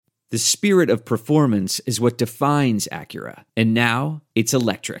The spirit of performance is what defines Acura. And now, it's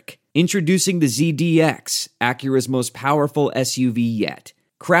electric. Introducing the ZDX, Acura's most powerful SUV yet.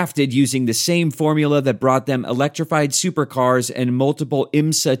 Crafted using the same formula that brought them electrified supercars and multiple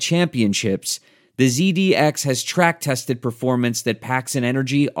IMSA championships, the ZDX has track-tested performance that packs an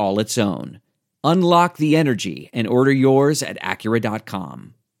energy all its own. Unlock the energy and order yours at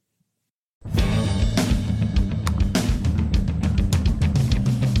Acura.com.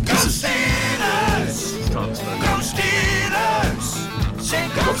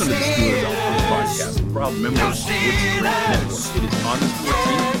 Welcome to the Steelers Outfield Podcast, proud member of the Sports Drink Network. It is August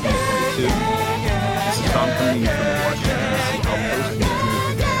 14th, 2022. This is Tom coming in from the Washington,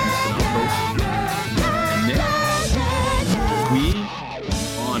 D.C. Outpost. And Nick, we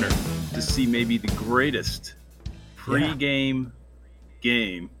honored to see maybe the greatest preseason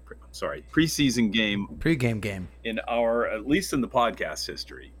game in our, at least in the podcast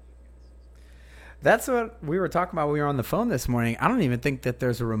history. That's what we were talking about when we were on the phone this morning. I don't even think that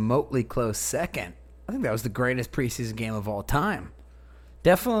there's a remotely close second. I think that was the greatest preseason game of all time.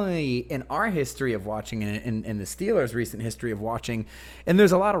 Definitely in our history of watching and in the Steelers' recent history of watching. And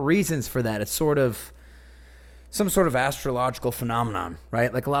there's a lot of reasons for that. It's sort of some sort of astrological phenomenon,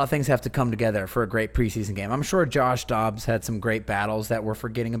 right? Like a lot of things have to come together for a great preseason game. I'm sure Josh Dobbs had some great battles that we're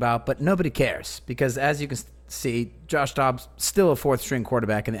forgetting about, but nobody cares because as you can see, Josh Dobbs still a fourth-string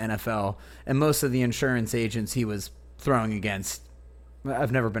quarterback in the NFL, and most of the insurance agents he was throwing against,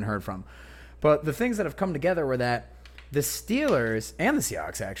 I've never been heard from. But the things that have come together were that the Steelers and the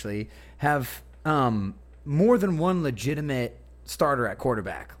Seahawks actually have more than one legitimate starter at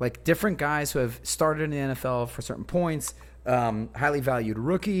quarterback, like different guys who have started in the NFL for certain points, highly valued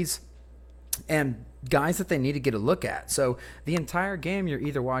rookies, and guys that they need to get a look at. So the entire game you're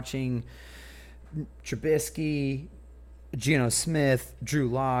either watching Trubisky, Geno Smith, Drew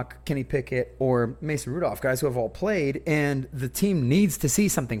Lock, Kenny Pickett, or Mason Rudolph, guys who have all played, and the team needs to see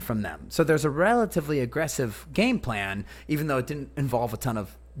something from them. So there's a relatively aggressive game plan, even though it didn't involve a ton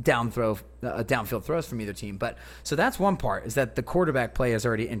of downfield throws from either team. But so that's one part, is that the quarterback play is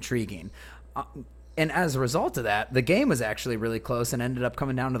already intriguing. And as a result of that, the game was actually really close and ended up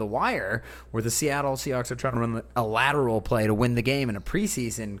coming down to the wire where the Seattle Seahawks are trying to run a lateral play to win the game in a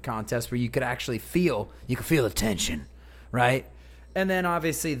preseason contest where you could actually feel the tension, right? And then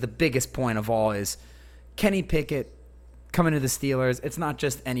obviously the biggest point of all is Kenny Pickett coming to the Steelers. It's not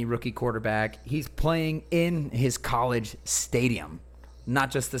just any rookie quarterback. He's playing in his college stadium,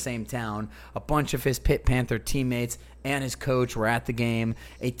 not just the same town. A bunch of his Pitt Panther teammates and his coach were at the game.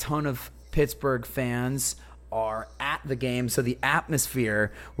 A ton of Pittsburgh fans are at the game, so the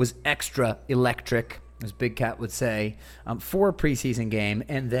atmosphere was extra electric, as Big Cat would say, for a preseason game.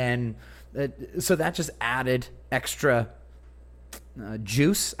 And then, so that just added extra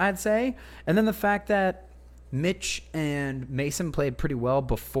juice, I'd say. And then the fact that Mitch and Mason played pretty well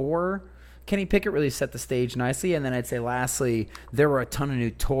before Kenny Pickett really set the stage nicely. And then I'd say lastly, there were a ton of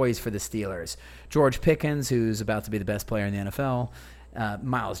new toys for the Steelers. George Pickens, who's about to be the best player in the NFL,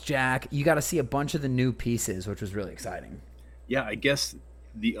 Miles Jack. You got to see a bunch of the new pieces, which was really exciting. Yeah, I guess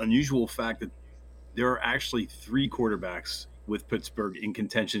the unusual fact that there are actually three quarterbacks with Pittsburgh in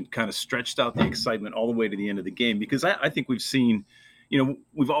contention kind of stretched out the excitement all the way to the end of the game, because I think we've seen,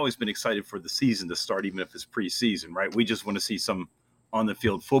 we've always been excited for the season to start, even if it's preseason, right? We just want to see some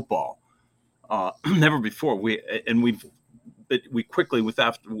on-the-field football. Never before. We quickly,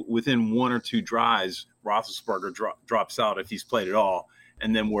 within one or two drives, Roethlisberger drops out if he's played at all,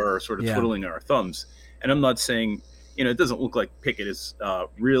 and then we're sort of twiddling our thumbs. And I'm not saying, it doesn't look like Pickett is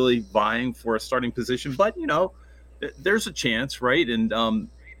really vying for a starting position, but, there's a chance, right? And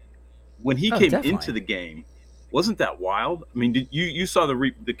when he came into the game, wasn't that wild? I mean, you saw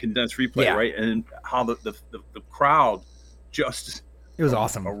the condensed replay, right? And how the crowd just it was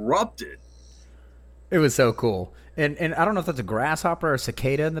awesome, erupted. It was so cool. And I don't know if that's a grasshopper or a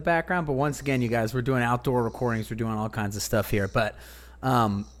cicada in the background, but once again, you guys, we're doing outdoor recordings. We're doing all kinds of stuff here. But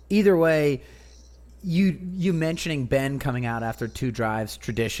either way, you mentioning Ben coming out after two drives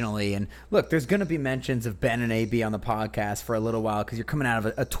traditionally. And look, there's going to be mentions of Ben and AB on the podcast for a little while because you're coming out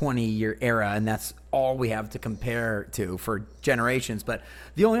of a 20-year era, and that's all we have to compare to for generations. But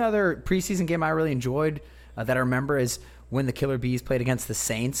the only other preseason game I really enjoyed that I remember is when the Killer Bees played against the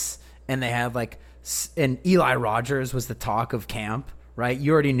Saints, and they had and Eli Rogers was the talk of camp, right?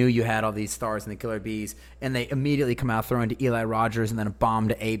 You already knew you had all these stars and the killer bees, and they immediately come out throwing to Eli Rogers and then a bomb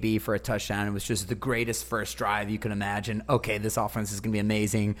to AB for a touchdown. It was just the greatest first drive you could imagine. Okay, this offense is going to be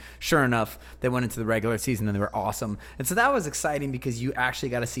amazing. Sure enough, they went into the regular season and they were awesome. And so that was exciting because you actually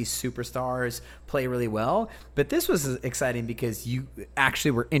got to see superstars play really well. But this was exciting because you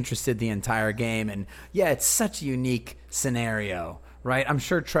actually were interested the entire game. And yeah, it's such a unique scenario, right? I'm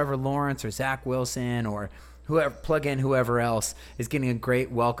sure Trevor Lawrence or Zach Wilson or whoever else is getting a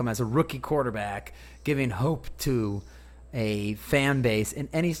great welcome as a rookie quarterback, giving hope to a fan base in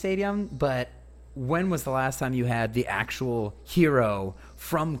any stadium. But when was the last time you had the actual hero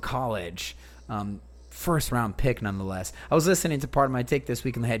from college, first round pick nonetheless? I was listening to Part of My Take this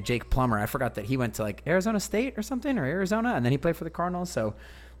week and they had Jake Plummer. I forgot that he went to like Arizona State or something, or Arizona, and then he played for the Cardinals. So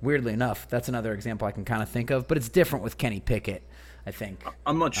weirdly enough, that's another example I can kind of think of, but it's different with Kenny Pickett, I think.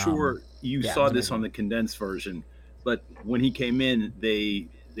 I'm not sure you saw this on the condensed version, but when he came in, they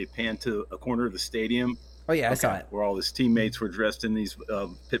panned to a corner of the stadium. Oh yeah, I saw it. Where all his teammates were dressed in these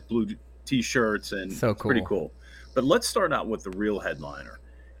pit blue T-shirts, and so cool. It's pretty cool. But let's start out with the real headliner.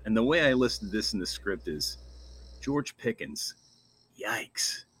 And the way I listed this in the script is George Pickens.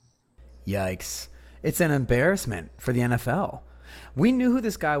 Yikes. It's an embarrassment for the NFL. We knew who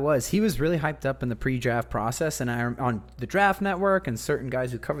this guy was. He was really hyped up in the pre-draft process, and on the Draft Network and certain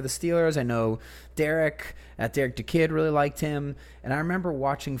guys who cover the Steelers. I know Derek DeKid really liked him, and I remember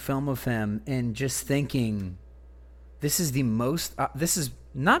watching film of him and just thinking, this is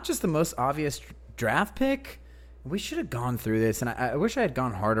not just the most obvious draft pick. We should have gone through this, and I wish I had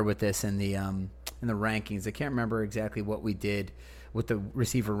gone harder with this in the rankings. I can't remember exactly what we did with the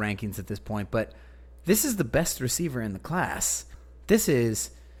receiver rankings at this point, but this is the best receiver in the class. This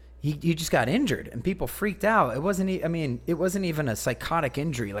is he just got injured and people freaked out. It wasn't even a psychotic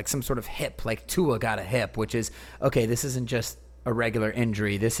injury like some sort of hip, like Tua got a hip, which is okay. This isn't just a regular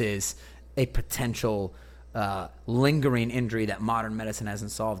injury. This is a potential lingering injury that modern medicine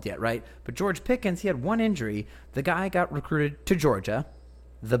hasn't solved yet, right? But George Pickens, he had one injury. The guy got recruited to Georgia,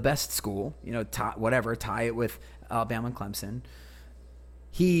 the best school, tie it with Alabama and Clemson.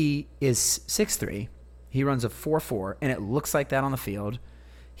 He is 6'3". He runs a 4.4, and it looks like that on the field.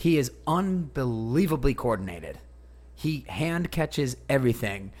 He is unbelievably coordinated. He hand catches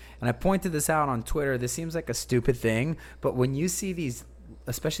everything. And I pointed this out on Twitter. This seems like a stupid thing, but when you see these,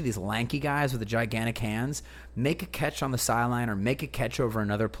 especially these lanky guys with the gigantic hands, make a catch on the sideline or make a catch over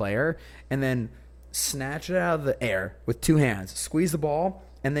another player and then snatch it out of the air with two hands, squeeze the ball,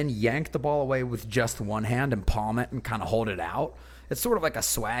 and then yank the ball away with just one hand and palm it and kind of hold it out. It's sort of like a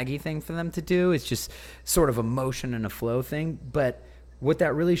swaggy thing for them to do. It's just sort of a motion and a flow thing. But what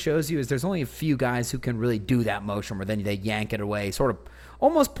that really shows you is there's only a few guys who can really do that motion where then they yank it away sort of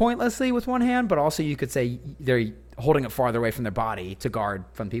almost pointlessly with one hand, but also you could say they're holding it farther away from their body to guard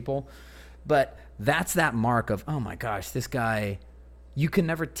from people. But that's that mark of, oh my gosh, this guy, you can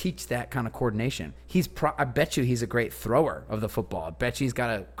never teach that kind of coordination. I bet you he's a great thrower of the football. I bet you he's got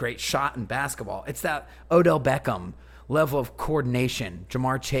a great shot in basketball. It's that Odell Beckham level of coordination,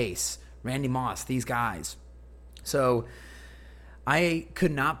 Jamar Chase, Randy Moss, these guys. So I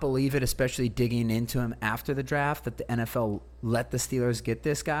could not believe it, especially digging into him after the draft, that the NFL let the Steelers get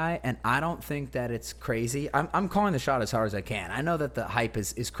this guy. And I don't think that it's crazy. I'm calling the shot as hard as I can. I know that the hype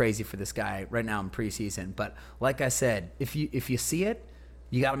is crazy for this guy right now in preseason. But like I said, if you see it,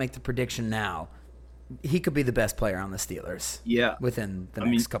 you got to make the prediction now. He could be the best player on the Steelers. Yeah, within the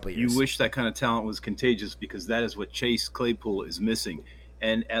next couple of years. You wish that kind of talent was contagious because that is what Chase Claypool is missing.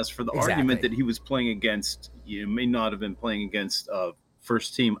 And as for the argument that he was playing against, you may not have been playing against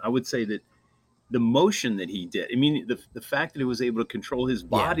first team. I would say that the motion that he did, the fact that he was able to control his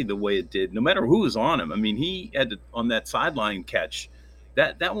body the way it did, no matter who was on him. He had to, on that sideline catch,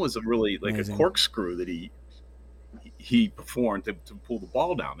 that was a really like amazing. A corkscrew that he performed to pull the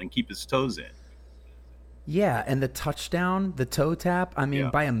ball down and keep his toes in. Yeah, and the touchdown, the toe tap,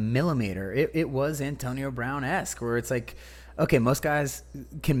 by a millimeter. It was Antonio Brown-esque, where it's like, okay, most guys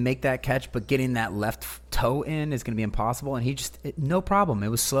can make that catch, but getting that left toe in is going to be impossible. And no problem. It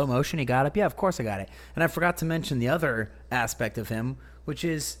was slow motion. He got up. Yeah, of course I got it. And I forgot to mention the other aspect of him, which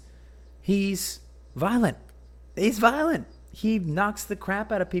is he's violent. He's violent. He knocks the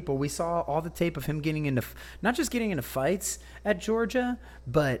crap out of people. We saw all the tape of him not just getting into fights at Georgia,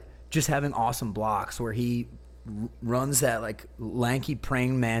 but just having awesome blocks where he runs that like lanky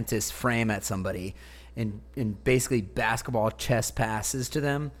praying mantis frame at somebody and basically basketball chest passes to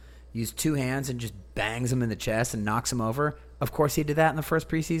them, use two hands and just bangs them in the chest and knocks them over. Of course, he did that in the first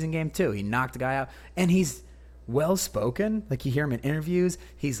preseason game too. He knocked the guy out, and he's well-spoken. Like you hear him in interviews.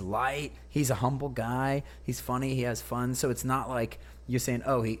 He's light. He's a humble guy. He's funny. He has fun. So it's not like you're saying,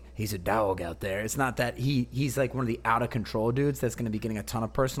 oh, he's a dog out there. It's not that he's like one of the out of control dudes that's going to be getting a ton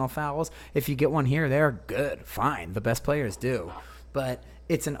of personal fouls. If you get one here or there, good, fine. The best players do. But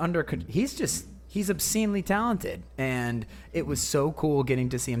it's he's obscenely talented. And it was so cool getting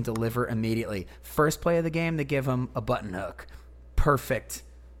to see him deliver immediately. First play of the game, they give him a button hook. Perfect,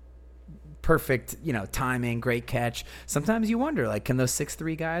 timing, great catch. Sometimes you wonder, like, can those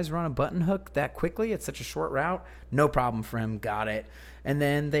 6'3" guys run a button hook that quickly? It's such a short route. No problem for him. Got it. And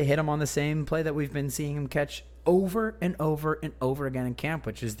then they hit him on the same play that we've been seeing him catch over and over and over again in camp,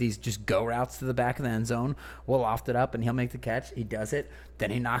 which is these just go routes to the back of the end zone. We'll loft it up and he'll make the catch. He does it.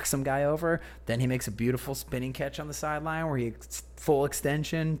 Then he knocks some guy over. Then he makes a beautiful spinning catch on the sideline where he full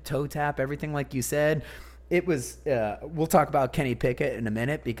extension, toe tap, everything like you said. It was, we'll talk about Kenny Pickett in a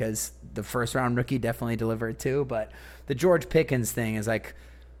minute because the first round rookie definitely delivered too. But the George Pickens thing is like,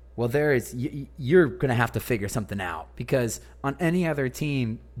 well, you're going to have to figure something out because on any other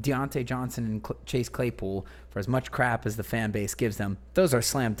team, Deontay Johnson and Chase Claypool, for as much crap as the fan base gives them, those are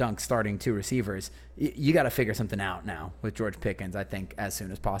slam dunk starting two receivers. You got to figure something out now with George Pickens, I think, as soon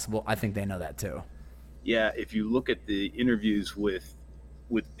as possible. I think they know that too. Yeah, if you look at the interviews with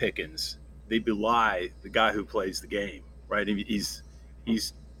Pickens, they belie the guy who plays the game, right? I mean, he's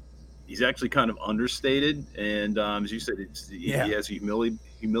actually kind of understated, and as you said, he has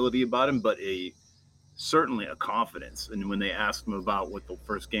humility about him, but certainly a confidence. And when they asked him about what the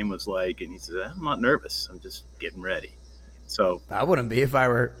first game was like, and he said, "I'm not nervous. I'm just getting ready." So I wouldn't be if I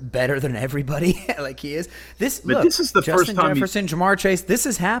were better than everybody like he is. This is the Justin first time Jefferson, Jamar Chase. This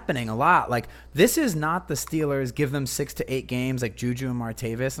is happening a lot. Like this is not the Steelers. Give them 6 to 8 games like Juju and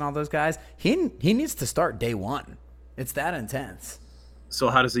Martavis and all those guys. He needs to start day one. It's that intense. So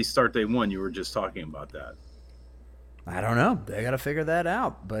how does he start day one? You were just talking about that. I don't know. They got to figure that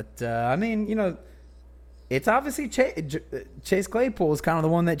out. But I mean, it's obviously Chase Claypool is kind of the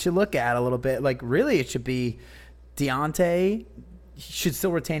one that you look at a little bit. Like really, it should be. Deontay should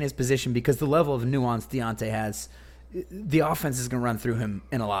still retain his position because the level of nuance Deontay has, the offense is going to run through him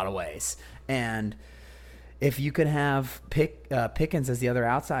in a lot of ways. And if you could have Pickens as the other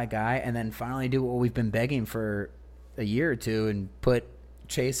outside guy and then finally do what we've been begging for a year or two and put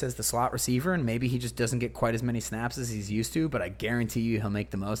Chase as the slot receiver, and maybe he just doesn't get quite as many snaps as he's used to, but I guarantee you he'll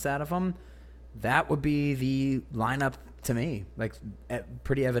make the most out of them, that would be the lineup to me, like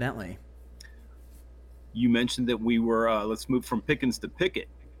pretty evidently. You mentioned that we were, let's move from Pickens to Pickett.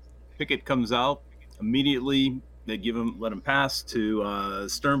 Pickett comes out immediately. They let him pass to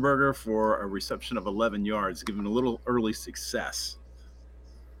Sternberger for a reception of 11 yards, give him a little early success.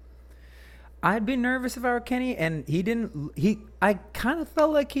 I'd be nervous if I were Kenny, and I kind of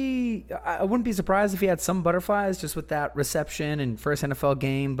felt like I wouldn't be surprised if he had some butterflies just with that reception and first NFL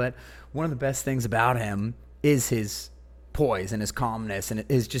game, but one of the best things about him is his poise and his calmness and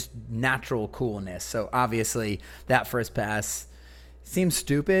his just natural coolness. So obviously that first pass seems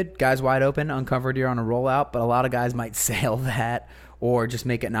stupid. Guys wide open, uncovered here on a rollout, but a lot of guys might sail that or just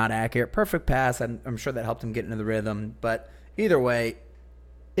make it not accurate. Perfect pass. I'm sure that helped him get into the rhythm. But either way,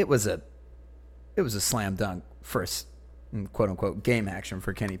 it was a slam dunk first quote unquote game action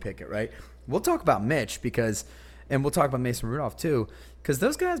for Kenny Pickett, right? We'll talk about Mitch and we'll talk about Mason Rudolph too, because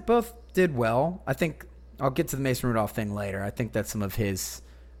those guys both did well. I think I'll get to the Mason Rudolph thing later. I think that some of his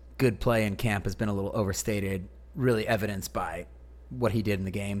good play in camp has been a little overstated, really evidenced by what he did in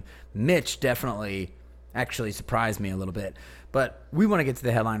the game. Mitch definitely actually surprised me a little bit. But we want to get to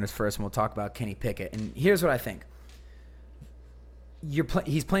the headliners first, and we'll talk about Kenny Pickett. And here's what I think.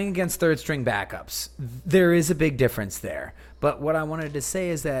 He's playing against third-string backups. There is a big difference there. But what I wanted to say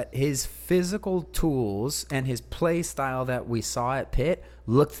is that his physical tools and his play style that we saw at Pitt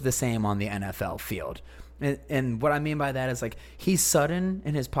looked the same on the NFL field. And what I mean by that is, like, he's sudden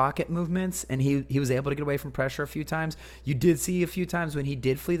in his pocket movements, and he was able to get away from pressure a few times. You did see a few times when he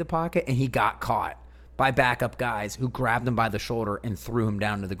did flee the pocket, and he got caught by backup guys who grabbed him by the shoulder and threw him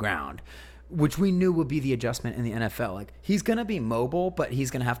down to the ground, which we knew would be the adjustment in the NFL. Like, he's going to be mobile, but he's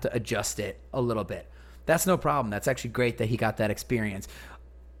going to have to adjust it a little bit. That's no problem. That's actually great that he got that experience.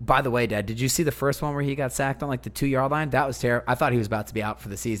 By the way, Dad, did you see the first one where he got sacked on like the 2-yard line? That was terrible. I thought he was about to be out for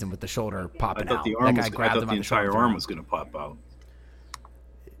the season with the shoulder popping out. I thought the entire arm was going to pop out.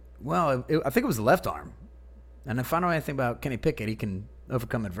 Well, I think it was the left arm. And if I know anything about Kenny Pickett, he can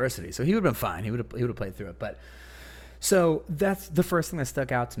overcome adversity. So he would have been fine. He would have played through it. But so that's the first thing that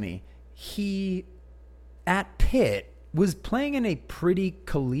stuck out to me. He, at Pitt, was playing in a pretty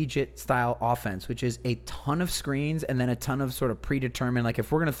collegiate style offense, which is a ton of screens and then a ton of sort of predetermined, like if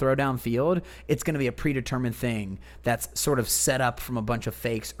we're going to throw downfield, it's going to be a predetermined thing that's sort of set up from a bunch of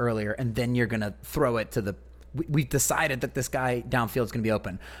fakes earlier, and then you're going to throw it to the we've decided that this guy downfield is going to be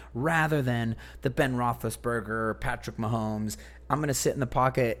open, rather than the Ben Roethlisberger, Patrick Mahomes. I'm going to sit in the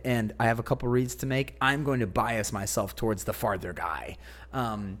pocket and I have a couple reads to make. I'm going to bias myself towards the farther guy.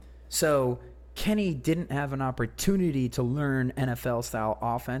 So Kenny didn't have an opportunity to learn NFL-style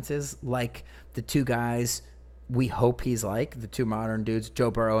offenses like the two guys we hope he's like, the two modern dudes,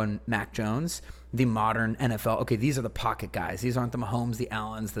 Joe Burrow and Mac Jones, the modern NFL. Okay, these are the pocket guys. These aren't the Mahomes, the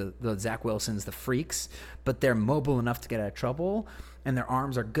Allens, the Zach Wilsons, the freaks, but they're mobile enough to get out of trouble, and their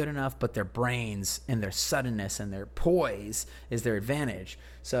arms are good enough, but their brains and their suddenness and their poise is their advantage.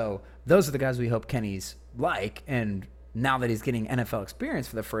 So those are the guys we hope Kenny's like, and now that he's getting NFL experience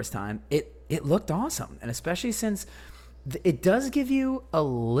for the first time, it looked awesome. And especially since it does give you a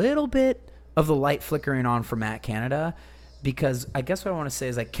little bit of the light flickering on for Matt Canada, because I guess what I want to say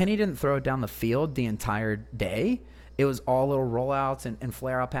is like Kenny didn't throw it down the field the entire day. It was all little rollouts and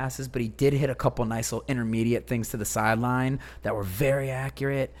flare-out passes, but he did hit a couple nice little intermediate things to the sideline that were very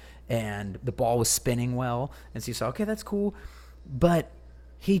accurate, and the ball was spinning well. And so you saw, okay, that's cool. But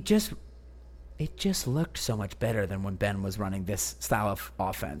it just looked so much better than when Ben was running this style of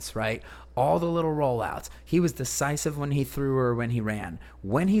offense, right? All the little rollouts. He was decisive when he threw or when he ran.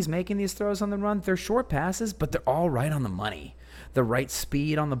 When he's making these throws on the run, they're short passes, but they're all right on the money. The right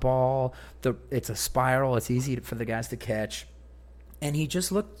speed on the ball. It's a spiral. It's easy for the guys to catch. And he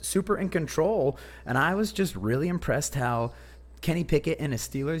just looked super in control. And I was just really impressed how Kenny Pickett in a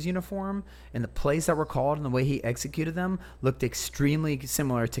Steelers uniform and the plays that were called and the way he executed them looked extremely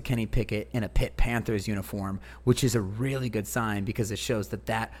similar to Kenny Pickett in a Pitt Panthers uniform, which is a really good sign because it shows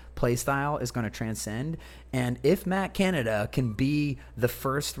that play style is going to transcend. And if Matt Canada can be the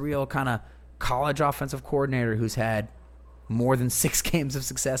first real kind of college offensive coordinator who's had more than 6 games of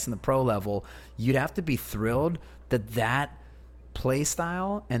success in the pro level, you'd have to be thrilled that play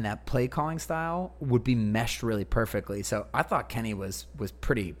style and that play calling style would be meshed really perfectly. So I thought Kenny was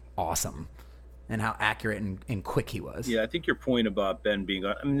pretty awesome and how accurate and quick he was. Yeah, I think your point about Ben being,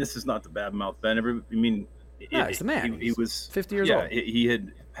 I mean, this is not the bad mouth Ben. He's the man. He was 50 years old. He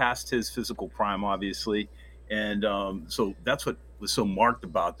had passed his physical prime, obviously. And so that's what was so marked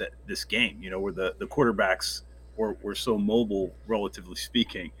about this game, where the quarterbacks were so mobile, relatively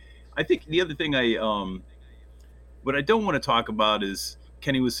speaking. I think the other thing what I don't want to talk about is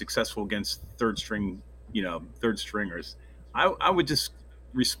Kenny was successful against third stringers. I would just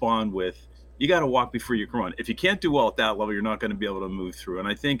respond with, you got to walk before you can run. If you can't do well at that level, you're not going to be able to move through. And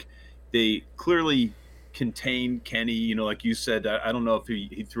I think they clearly contained Kenny. Like you said, I don't know if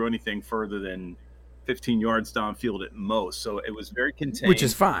he threw anything further than 15 yards downfield at most. So it was very contained. Which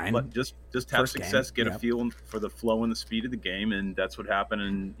is fine. But just have success, get a feel for the flow and the speed of the game, and that's what happened.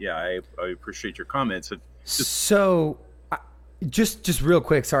 And, yeah, I appreciate your comments. So just real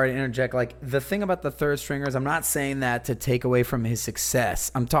quick, sorry to interject. Like, the thing about the third stringers, I'm not saying that to take away from his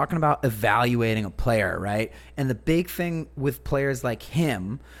success. I'm talking about evaluating a player, right? And the big thing with players like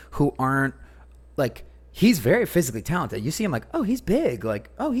him who aren't, like, he's very physically talented. You see him like, oh, he's big. Like,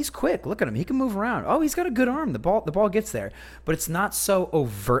 oh, he's quick. Look at him. He can move around. Oh, he's got a good arm. The ball gets there. But it's not so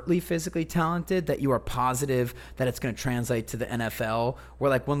overtly physically talented that you are positive that it's going to translate to the NFL.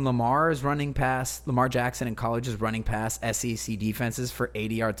 Where, like, when Lamar Jackson in college is running past SEC defenses for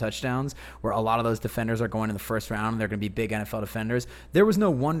 80-yard touchdowns, where a lot of those defenders are going in the first round and they're going to be big NFL defenders, there was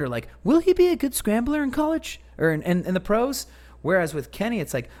no wonder, like, will he be a good scrambler in college or in the pros? Whereas with Kenny,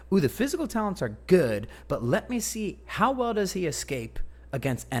 it's like, ooh, the physical talents are good, but let me see, how well does he escape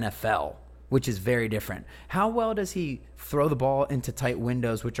against NFL, which is very different? How well does he throw the ball into tight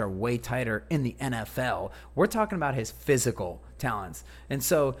windows, which are way tighter in the NFL? We're talking about his physical talents. And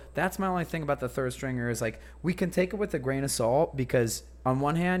so that's my only thing about the third stringer is, like, we can take it with a grain of salt because on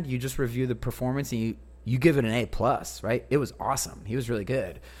one hand, you just review the performance and you give it an A+, right? It was awesome. He was really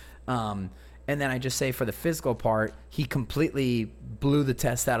good. And then I just say for the physical part, he completely blew the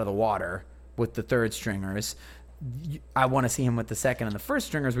test out of the water with the third stringers. I want to see him with the second and the first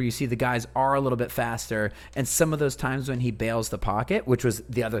stringers where you see the guys are a little bit faster. And some of those times when he bails the pocket, which was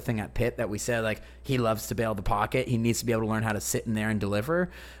the other thing at Pitt that we said, like, he loves to bail the pocket. He needs to be able to learn how to sit in there and deliver.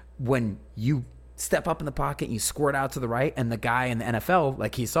 When you step up in the pocket and you squirt out to the right and the guy in the NFL,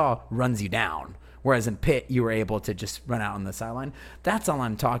 like he saw, runs you down. Whereas in Pitt, you were able to just run out on the sideline. That's all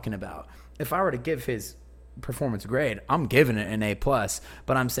I'm talking about. If I were to give his performance grade, I'm giving it an A+,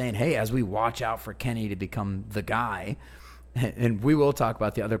 but I'm saying, hey, as we watch out for Kenny to become the guy, and we will talk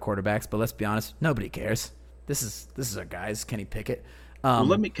about the other quarterbacks, but let's be honest, nobody cares. This is our guys, Kenny Pickett. Well,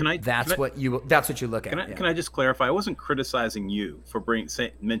 that's what you look at. Can I just clarify? I wasn't criticizing you for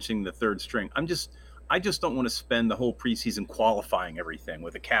mentioning the third string. I just don't want to spend the whole preseason qualifying everything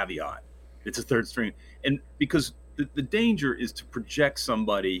with a caveat. It's a third string. And because the danger is to project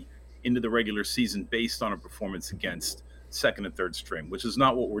somebody into the regular season based on a performance against second and third string, which is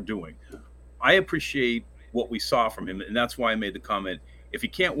not what we're doing. I appreciate what we saw from him, and that's why I made the comment. If he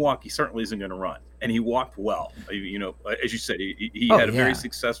can't walk, he certainly isn't going to run, and he walked well. You know, as you said, he had a very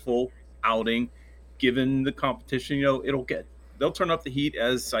successful outing. Given the competition, you know, they'll turn up the heat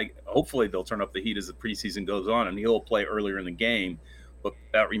hopefully they'll turn up the heat as the preseason goes on, and he'll play earlier in the game. But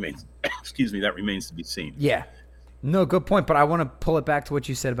that remains, that remains to be seen. Yeah. No, good point. But I want to pull it back to what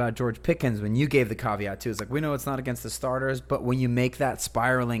you said about George Pickens when you gave the caveat too. It's like, we know it's not against the starters, but when you make that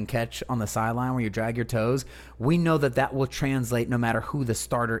spiraling catch on the sideline where you drag your toes, we know that will translate no matter who the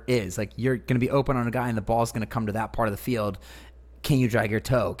starter is. Like, you're going to be open on a guy and the ball's going to come to that part of the field. Can you drag your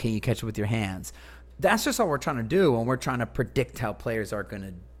toe? Can you catch it with your hands? That's just all we're trying to do when we're trying to predict how players are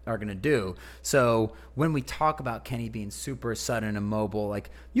going to do. So when we talk about Kenny being super sudden and mobile, like,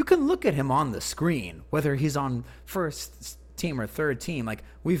 you can look at him on the screen, whether he's on first team or third team. Like,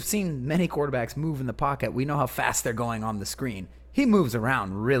 we've seen many quarterbacks move in the pocket. We know how fast they're going on the screen. He moves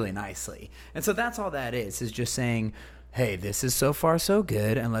around really nicely. And so that's all that is just saying, hey, this is so far so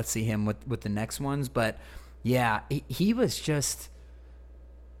good, and let's see him with the next ones. But yeah, he was just,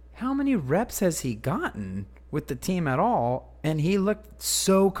 how many reps has he gotten with the team at all? And he looked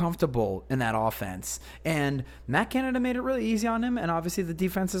so comfortable in that offense. And Matt Canada made it really easy on him. And obviously the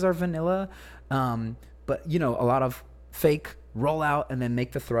defenses are vanilla. But, you know, a lot of fake rollout and then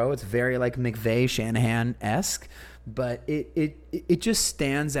make the throw. It's very like McVay, Shanahan-esque. But it just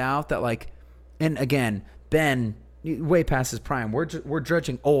stands out that, like, and again, Ben, way past his prime. We're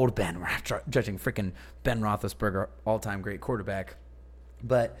judging old Ben. We're not judging freaking Ben Roethlisberger, all-time great quarterback.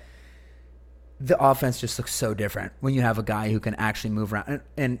 But the offense just looks so different when you have a guy who can actually move around.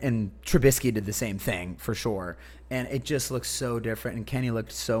 And Trubisky did the same thing for sure. And it just looks so different. And Kenny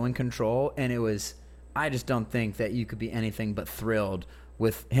looked so in control. And I just don't think that you could be anything but thrilled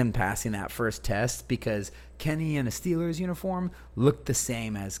with him passing that first test, because Kenny in a Steelers uniform looked the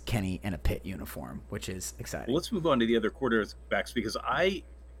same as Kenny in a Pitt uniform, which is exciting. Well, let's move on to the other quarterbacks, because I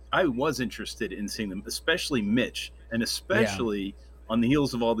was interested in seeing them, especially Mitch, and especially on the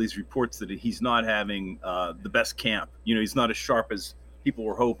heels of all these reports that he's not having the best camp. You know, he's not as sharp as people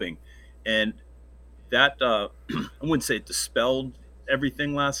were hoping. And that, I wouldn't say it dispelled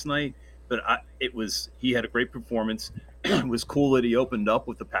everything last night, but he had a great performance. It was cool that he opened up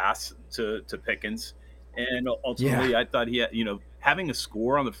with the pass to Pickens. And ultimately, I thought he had, having a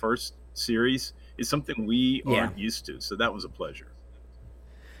score on the first series is something we aren't used to. So that was a pleasure.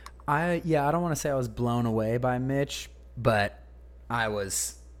 I don't want to say I was blown away by Mitch, but I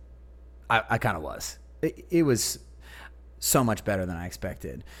kind of was. It was so much better than I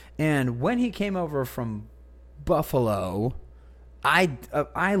expected. And when he came over from Buffalo,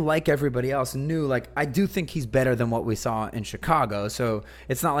 I like everybody else, knew, like, I do think he's better than what we saw in Chicago. So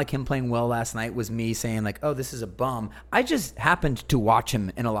it's not like him playing well last night was me saying, like, oh, this is a bum. I just happened to watch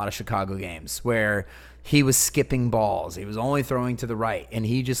him in a lot of Chicago games where he was skipping balls. He was only throwing to the right, and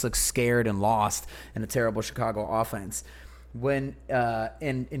he just looked scared and lost in a terrible Chicago offense. When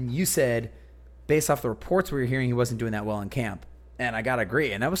and you said, based off the reports we were hearing, he wasn't doing that well in camp. And I got to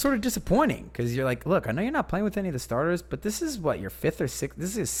agree. And that was sort of disappointing, because you're like, look, I know you're not playing with any of the starters, but this is what, your fifth or sixth? This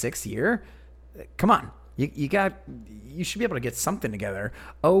is his sixth year? Come on. You should be able to get something together.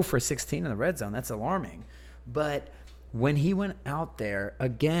 0 for 16 in the red zone. That's alarming. But when he went out there,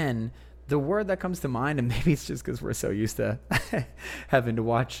 again, the word that comes to mind, and maybe it's just because we're so used to having to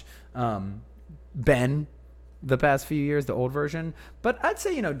watch Ben the past few years, the old version. But I'd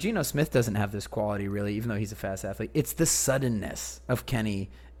say, Geno Smith doesn't have this quality really, even though he's a fast athlete. It's the suddenness of Kenny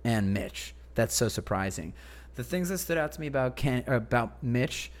and Mitch that's so surprising. The things that stood out to me about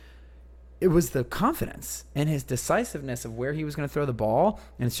Mitch, it was the confidence and his decisiveness of where he was going to throw the ball.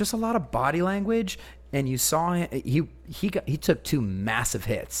 And it's just a lot of body language. And you saw he took 2 massive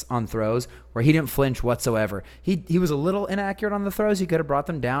hits on throws where he didn't flinch whatsoever. He was a little inaccurate on the throws. He could have brought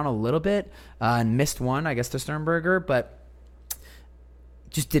them down a little bit and missed one, I guess, to Sternberger, but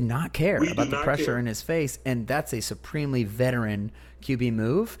just did not care about the pressure in his face. And that's a supremely veteran QB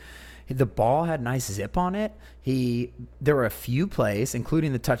move. The ball had nice zip on it. There were a few plays,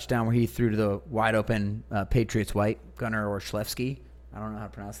 including the touchdown where he threw to the wide open Patriots white, Gunnar Orschlewski. I don't know how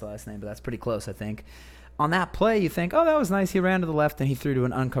to pronounce the last name, but that's pretty close, I think. On that play, you think, oh, that was nice. He ran to the left and he threw to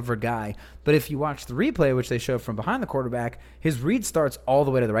an uncovered guy. But if you watch the replay, which they show from behind the quarterback, his read starts all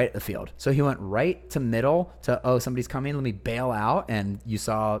the way to the right of the field. So he went right to middle to, somebody's coming, let me bail out. And you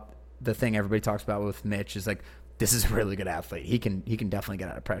saw the thing everybody talks about with Mitch is like, this is a really good athlete. He can definitely get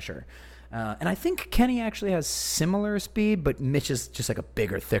out of pressure. And I think Kenny actually has similar speed, but Mitch is just like a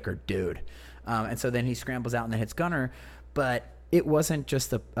bigger, thicker dude. And so then he scrambles out and then hits Gunner. But it wasn't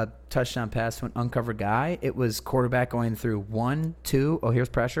just a touchdown pass to an uncovered guy. It was quarterback going through 1, 2. Oh, here's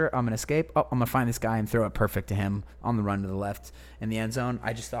pressure. I'm going to escape. Oh, I'm going to find this guy and throw it perfect to him on the run to the left in the end zone.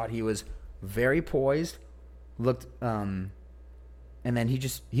 I just thought he was very poised, looked, and then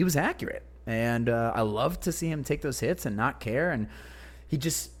he was accurate. And I love to see him take those hits and not care. And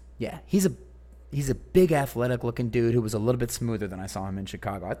he's a big athletic looking dude who was a little bit smoother than I saw him in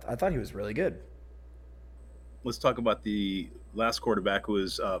Chicago. I thought he was really good. Let's talk about the last quarterback who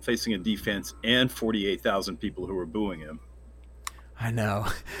was facing a defense and 48,000 people who were booing him. I know.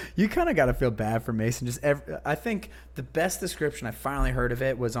 You kind of got to feel bad for Mason. I think the best description I finally heard of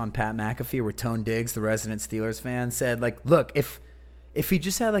it was on Pat McAfee, where Tone Diggs, the resident Steelers fan, said, like, look, if he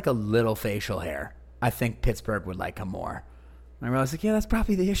just had like a little facial hair, I think Pittsburgh would like him more. And I realized, like, yeah, that's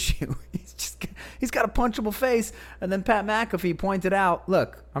probably the issue. He's got a punchable face. And then Pat McAfee pointed out,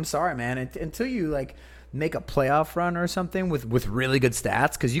 look, I'm sorry, man, until you like make a playoff run or something with really good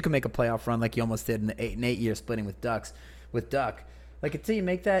stats, because you can make a playoff run like you almost did in the 8 year splitting with Duck. Like, until you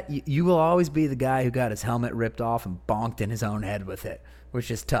make that, you will always be the guy who got his helmet ripped off and bonked in his own head with it,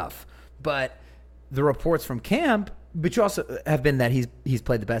 which is tough. But the reports from camp, but you also have been that he's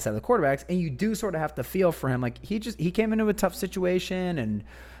played the best out of the quarterbacks, and you do sort of have to feel for him. Like, he came into a tough situation, and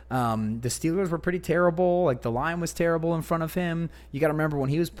the Steelers were pretty terrible. Like, the line was terrible in front of him. You got to remember when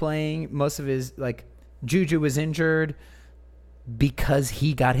he was playing, most of his, like, Juju was injured because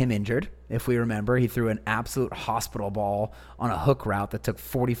he got him injured. If we remember, he threw an absolute hospital ball on a hook route that took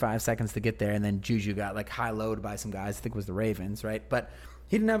 45 seconds to get there, and then Juju got like high-load by some guys. I think it was the Ravens, right? But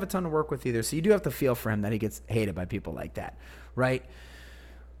he didn't have a ton to work with either, so you do have to feel for him that he gets hated by people like that, right?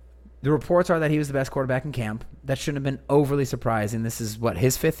 The reports are that he was the best quarterback in camp. That shouldn't have been overly surprising. This is, what,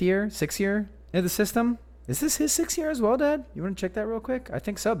 his 6th year in the system? Is this his 6th year as well, Dad? You want to check that real quick? I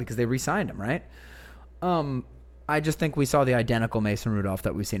think so, because they re-signed him, right? I just think we saw the identical Mason Rudolph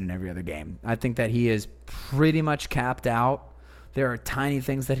that we've seen in every other game. I think that he is pretty much capped out. There are tiny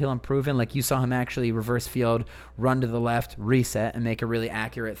things that he'll improve in. Like, you saw him actually reverse field, run to the left, reset, and make a really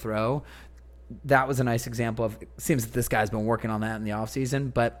accurate throw. That was a nice example of, it seems that this guy's been working on that in the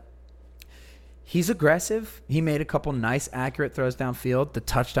offseason, but he's aggressive. He made a couple nice, accurate throws downfield. The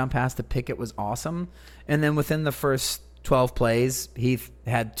touchdown pass to Pickett was awesome. And then within the first 12 plays, he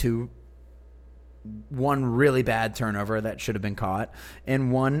had one really bad turnover that should have been caught,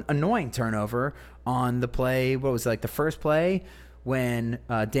 and one annoying turnover on the play. What was it, like the first play when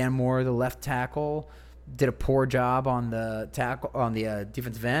Dan Moore, the left tackle, did a poor job on the tackle on the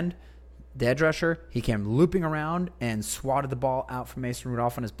defensive end, the edge rusher. He came looping around and swatted the ball out from Mason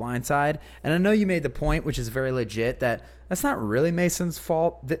Rudolph on his blind side. And I know you made the point, which is very legit, that that's not really Mason's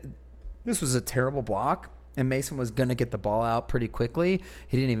fault. This was a terrible block, and Mason was going to get the ball out pretty quickly.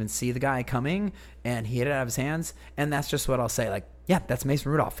 He didn't even see the guy coming, and he hit it out of his hands. And that's just what I'll say. Like, yeah, that's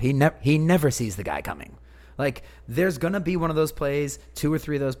Mason Rudolph. He never sees the guy coming. Like, there's going to be one of those plays, 2 or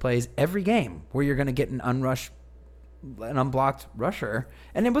 3 of those plays every game where you're going to get an unblocked rusher.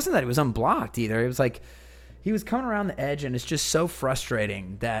 And it wasn't that he was unblocked either. It was like he was coming around the edge, and it's just so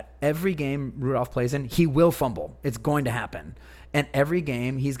frustrating that every game Rudolph plays in, he will fumble. It's going to happen. And every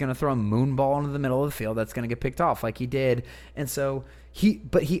game, he's going to throw a moon ball into the middle of the field that's going to get picked off like he did. And so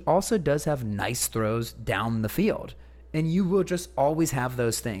but he also does have nice throws down the field. And you will just always have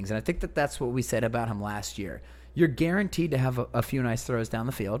those things. And I think that that's what we said about him last year. You're guaranteed to have a few nice throws down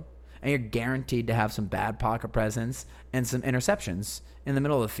the field, and you're guaranteed to have some bad pocket presence and some interceptions in the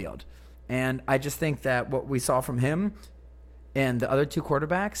middle of the field. And I just think that what we saw from him and the other 2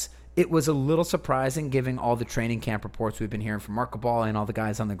 quarterbacks, it was a little surprising given all the training camp reports we've been hearing from Mark Cabal and all the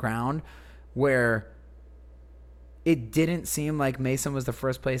guys on the ground, where it didn't seem like Mason was the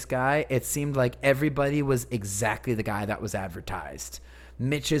first place guy. It seemed like everybody was exactly the guy that was advertised.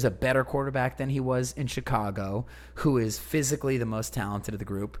 Mitch is a better quarterback than he was in Chicago, who is physically the most talented of the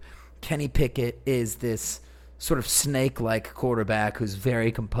group. Kenny Pickett is this sort of snake-like quarterback who's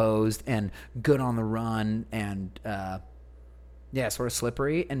very composed and good on the run and, sort of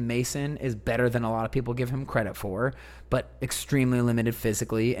slippery. And Mason is better than a lot of people give him credit for, but extremely limited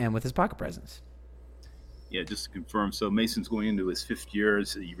physically and with his pocket presence. Yeah, just to confirm, so Mason's going into his 5th year.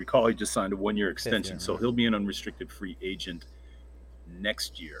 As you recall, he just signed a 1-year extension, so he'll be an unrestricted free agent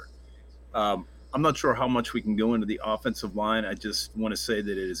next year. I'm not sure how much we can go into the offensive line. I just want to say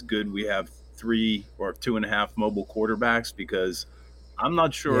that it is good we have 3 or 2.5 mobile quarterbacks, because I'm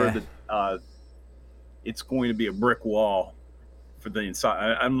not sure that it's going to be a brick wall for the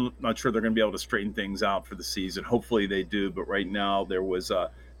inside. I'm not sure they're going to be able to straighten things out for the season. Hopefully they do, but right now there was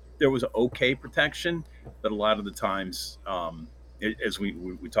okay protection, but a lot of the times, as we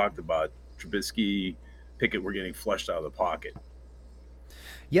talked about, Trubisky, Pickett were getting flushed out of the pocket.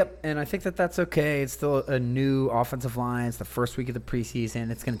 Yep, and I think that that's okay. It's still a new offensive line. It's the first week of the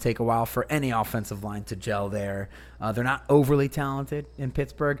preseason. It's going to take a while for any offensive line to gel there. They're not overly talented in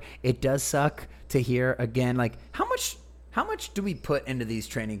Pittsburgh. It does suck to hear, again, like, how much do we put into these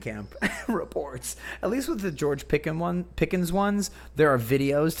training camp reports? At least with the George Pickens ones, there are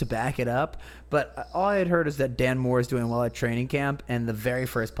videos to back it up. But all I had heard is that Dan Moore is doing well at training camp, and the very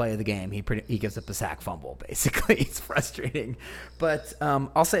first play of the game, he gives up a sack fumble, basically. It's frustrating. But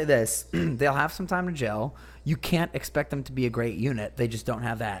I'll say this. They'll have some time to gel. You can't expect them to be a great unit. They just don't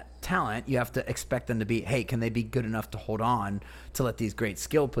have that talent. You have to expect them to be, hey, can they be good enough to hold on to let these great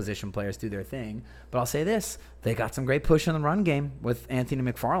skill position players do their thing? But I'll say this. They got some great push in the run game with Anthony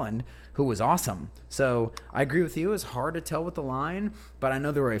McFarland, who was awesome. So I agree with you. It's hard to tell with the line, but I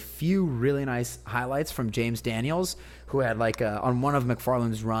know there were a few really nice highlights from James Daniels, who had on one of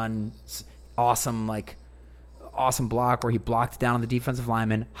McFarland's runs, awesome block where he blocked down on the defensive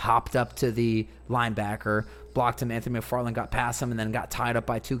lineman, hopped up to the linebacker, blocked him. Anthony McFarland got past him and then got tied up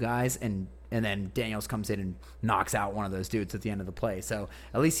by two guys, and then Daniels comes in and knocks out one of those dudes at the end of the play. So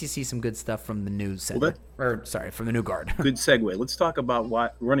at least you see some good stuff from the new center, from the new guard. Good segue. Let's talk about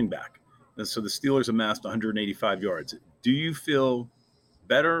running back. So the Steelers amassed 185 yards. Do you feel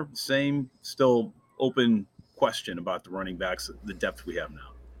better, same, still open question about the running backs, the depth we have now?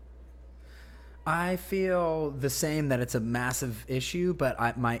 I feel the same, that it's a massive issue,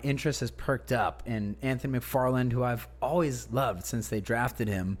 but my interest has perked up. And Anthony McFarland, who I've always loved since they drafted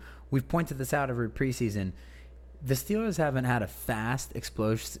him, we've pointed this out every preseason. The Steelers haven't had a fast,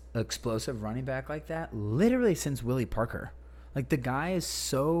 explosive running back like that literally since Willie Parker. Like, the guy is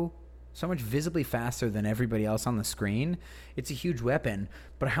so much visibly faster than everybody else on the screen. It's a huge weapon,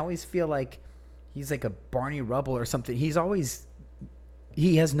 but I always feel like he's like a Barney Rubble or something.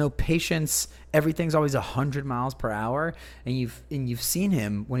 He has no patience. Everything's always 100 miles per hour. And you've seen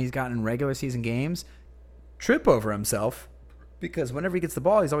him when he's gotten regular season games trip over himself, because whenever he gets the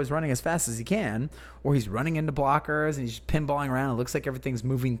ball, he's always running as fast as he can, or he's running into blockers and he's pinballing around. It looks like everything's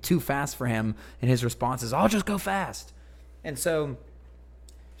moving too fast for him, and his response is, I'll just go fast. And so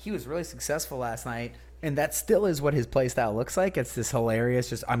he was really successful last night, and that still is what his play style looks like. It's this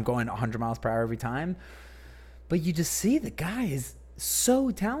hilarious, just I'm going 100 miles per hour every time. But you just see the guy is so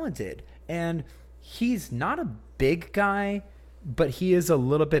talented, and he's not a big guy, but he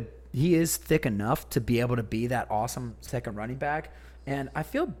is thick enough to be able to be that awesome second running back. And I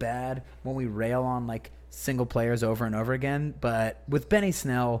feel bad when we rail on like single players over and over again, but with Benny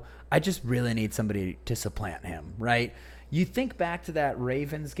Snell, I just really need somebody to supplant him, right? You think back to that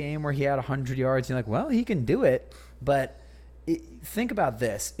Ravens game where he had 100 yards, you're like, well, he can do it, but think about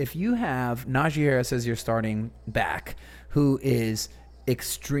this. If you have Najee Harris as your starting back, who is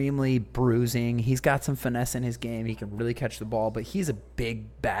extremely bruising, he's got some finesse in his game, he can really catch the ball, but he's a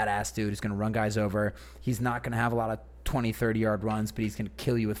big, badass dude who's going to run guys over. He's not going to have a lot of 20, 30-yard runs, but he's going to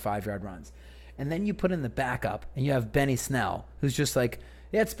kill you with 5-yard runs. And then you put in the backup, and you have Benny Snell, who's just like,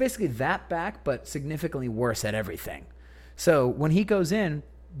 yeah, it's basically that back, but significantly worse at everything. So when he goes in,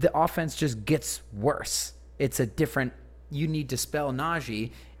 the offense just gets worse. It's a different, you need to spell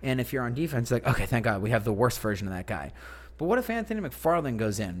Najee, and if you're on defense, like, okay, thank God, we have the worst version of that guy. But what if Anthony McFarland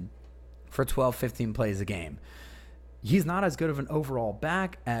goes in for 12, 15 plays a game? He's not as good of an overall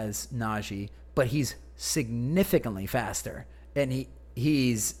back as Najee, but he's significantly faster. And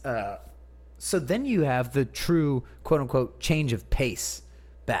he's so then you have the true, quote-unquote, change of pace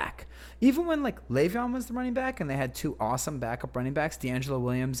back. Even when, like, Le'Veon was the running back and they had two awesome backup running backs, D'Angelo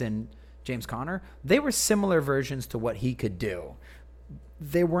Williams and James Conner, they were similar versions to what he could do.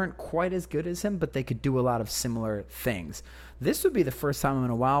 They weren't quite as good as him, but they could do a lot of similar things. This would be the first time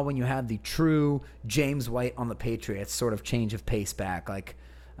in a while when you have the true James White on the Patriots sort of change of pace back, like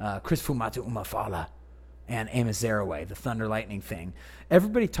Chris Fumatu Umafala and Amos Zaraway, the Thunder Lightning thing.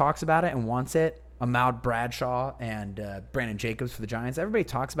 Everybody talks about it and wants it. Ahmad Bradshaw and Brandon Jacobs for the Giants. Everybody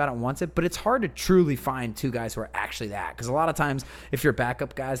talks about it and wants it, but it's hard to truly find two guys who are actually that. Because a lot of times, if your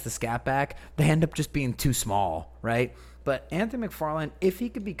backup guys, the scat back, they end up just being too small, right? But Anthony McFarland, if he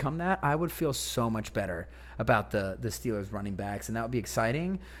could become that, I would feel so much better about the Steelers running backs, and that would be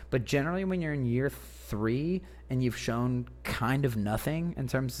exciting. But generally, when you're in year 3 and you've shown kind of nothing in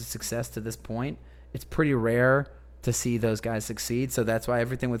terms of success to this point, it's pretty rare to see those guys succeed. So that's why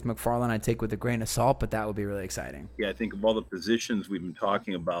everything with McFarland I take with a grain of salt, but that would be really exciting. Yeah, I think of all the positions we've been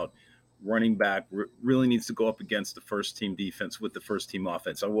talking about, running back really needs to go up against the first team defense with the first team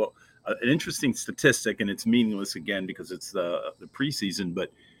offense. An interesting statistic, and it's meaningless again because it's the preseason,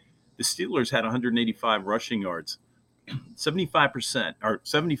 but the Steelers had 185 rushing yards. 75% or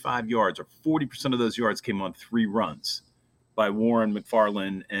 75 yards or 40% of those yards came on 3 runs by Warren,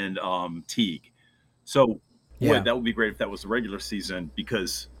 McFarland, and Teague. So, that would be great if that was the regular season,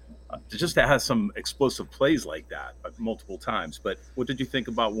 because just to have some explosive plays like that multiple times. But what did you think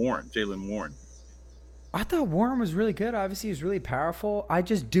about Jaylen Warren? I thought Warren was really good. Obviously, he's really powerful. I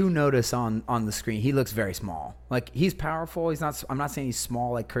just do notice on the screen he looks very small. Like, he's powerful. He's not. I'm not saying he's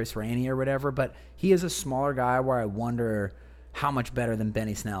small like Chris Rainey or whatever, but he is a smaller guy where I wonder how much better than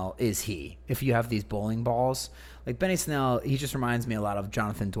Benny Snell is he if you have these bowling balls. Like, Benny Snell, he just reminds me a lot of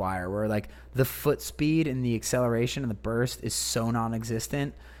Jonathan Dwyer, where like the foot speed and the acceleration and the burst is so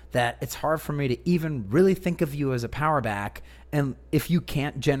non-existent that it's hard for me to even really think of you as a power back, and if you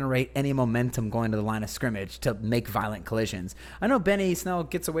can't generate any momentum going to the line of scrimmage to make violent collisions. I know Benny Snell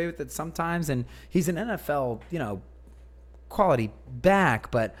gets away with it sometimes, and he's an NFL, quality back,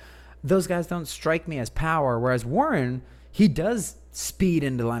 but those guys don't strike me as power, whereas Warren, he does speed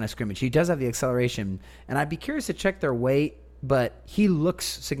into the line of scrimmage. He does have the acceleration, and I'd be curious to check their weight, but he looks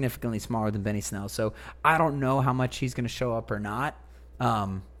significantly smaller than Benny Snell, so I don't know how much he's going to show up or not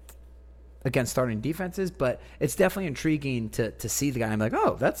against starting defenses, but it's definitely intriguing to see the guy. I'm like,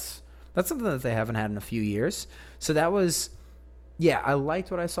 oh, that's something that they haven't had in a few years. So that was, I liked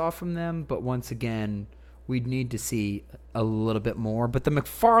what I saw from them, but once again, we'd need to see a little bit more. But the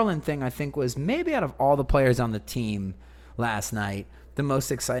McFarland thing, I think, was maybe out of all the players on the team last night, the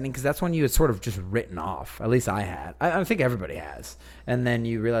most exciting, because that's when you had sort of just written off. At least I had. I think everybody has. And then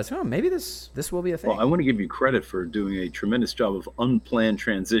you realize, maybe this will be a thing. Well, I want to give you credit for doing a tremendous job of unplanned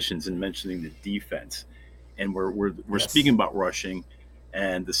transitions and mentioning the defense. And we're speaking about rushing,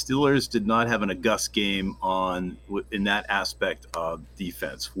 and the Steelers did not have an august game in that aspect of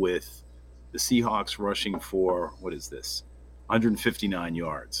defense, with the Seahawks rushing for 159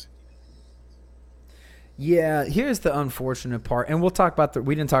 yards. Yeah, here's the unfortunate part, and we'll talk about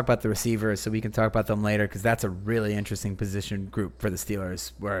we didn't talk about the receivers, so we can talk about them later, because that's a really interesting position group for the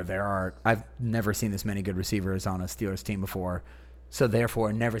Steelers, where I've never seen this many good receivers on a Steelers team before, so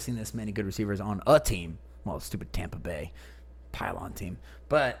therefore never seen this many good receivers on a team. Well, stupid Tampa Bay pylon team.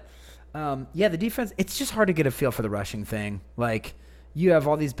 But the defense, it's just hard to get a feel for the rushing thing. Like, you have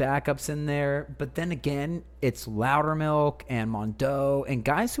all these backups in there, but then again, it's Loudermilk and Mondeau and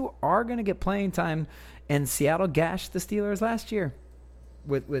guys who are going to get playing time. And Seattle gashed the Steelers last year.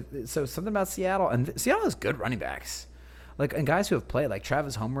 So something about Seattle, and Seattle has good running backs, and guys who have played, like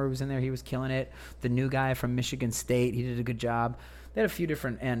Travis Homer was in there, he was killing it. The new guy from Michigan State, he did a good job. They had a few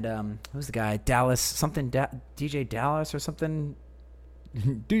different, and who's the guy? DJ Dallas or something.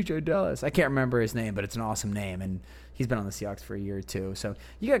 DJ Dallas. I can't remember his name, but it's an awesome name, and he's been on the Seahawks for a year or two. So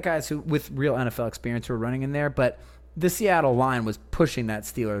you got guys who with real NFL experience who are running in there, but the Seattle line was pushing that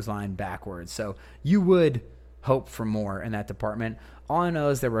Steelers line backwards. So you would hope for more in that department. All I know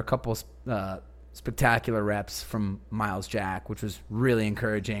is there were a couple spectacular reps from Miles Jack, which was really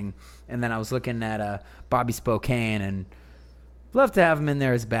encouraging. And then I was looking at Bobby Spokane, and love to have him in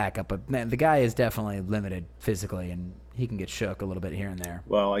there as backup. But man, the guy is definitely limited physically, and he can get shook a little bit here and there.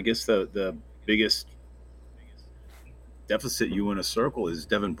 Well, I guess the biggest deficit you want to circle is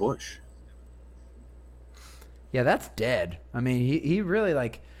Devin Bush. Yeah, that's dead. I mean, he really,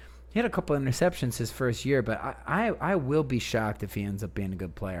 he had a couple of interceptions his first year, but I will be shocked if he ends up being a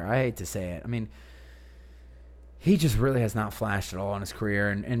good player. I hate to say it. I mean, he just really has not flashed at all in his career,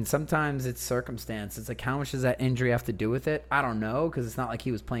 and sometimes it's circumstance. It's like, how much does that injury have to do with it? I don't know, because it's not like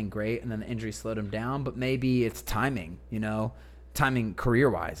he was playing great and then the injury slowed him down, but maybe it's timing, timing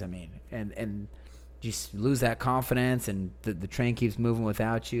career-wise, I mean, and you lose that confidence, and the train keeps moving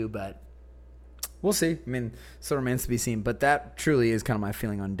without you, but we'll see. I mean, still remains to be seen. But that truly is kind of my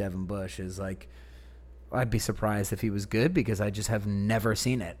feeling on Devin Bush, is I'd be surprised if he was good, because I just have never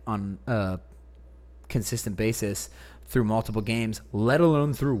seen it on a consistent basis through multiple games, let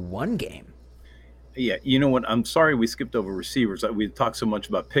alone through one game. Yeah, you know what? I'm sorry we skipped over receivers. We talked so much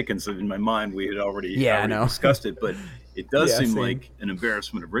about Pickens that in my mind we had already discussed it, but it does seem like an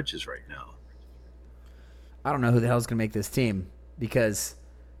embarrassment of riches right now. I don't know who the hell is going to make this team, because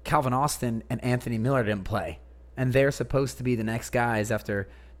Calvin Austin and Anthony Miller didn't play, and they're supposed to be the next guys after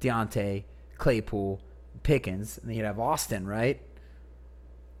Deontay, Claypool, Pickens, and then you'd have Austin, right?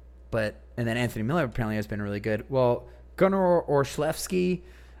 And then Anthony Miller apparently has been really good. Well, Gunnar Orslewski,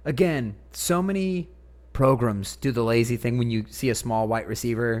 again, so many programs do the lazy thing when you see a small white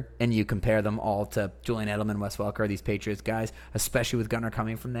receiver and you compare them all to Julian Edelman, Wes Welker, these Patriots guys, especially with Gunnar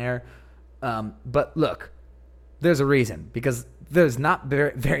coming from there. But look, there's a reason, because there's not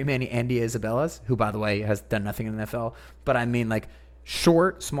very, very many Andy Isabellas, who, by the way, has done nothing in the NFL. But I mean, like,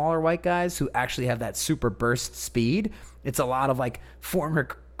 short, smaller white guys who actually have that super burst speed. It's a lot of, like, former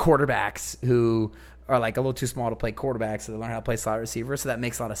quarterbacks who are, like, a little too small to play quarterbacks, so they learn how to play slot receiver. So that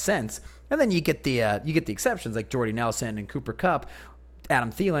makes a lot of sense. And then you get the exceptions, like Jordy Nelson and Cooper Kupp,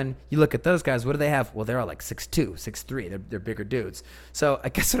 Adam Thielen. You look at those guys, what do they have? Well, they're all like 6'2", 6'3". They're bigger dudes. So I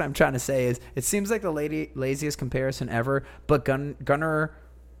guess what I'm trying to say is, it seems like the laziest comparison ever, but Gunnar,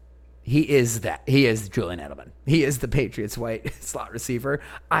 he is Julian Edelman. He is the Patriots' white slot receiver.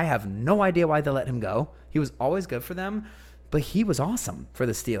 I have no idea why they let him go. He was always good for them, but he was awesome for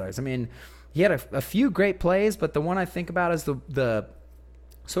the Steelers. I mean, he had a few great plays, but the one I think about is the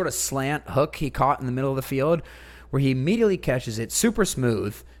sort of slant hook he caught in the middle of the field, where he immediately catches it, super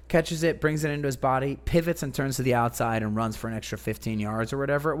smooth, catches it, brings it into his body, pivots and turns to the outside and runs for an extra 15 yards or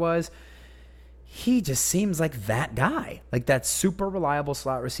whatever it was. He just seems like that guy, like that super reliable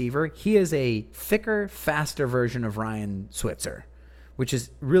slot receiver. He is a thicker, faster version of Ryan Switzer, which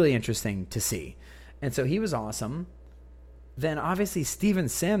is really interesting to see. And so he was awesome. Then obviously Steven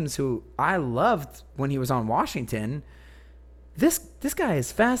Sims, who I loved when he was on Washington. This guy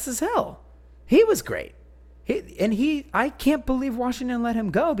is fast as hell. He was great. I can't believe Washington let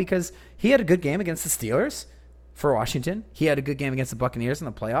him go, because he had a good game against the Steelers for Washington. He had a good game against the Buccaneers in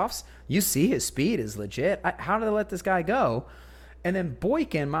the playoffs. You see his speed is legit. How did they let this guy go? And then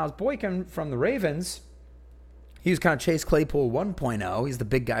Miles Boykin from the Ravens, he was kind of Chase Claypool 1.0. He's the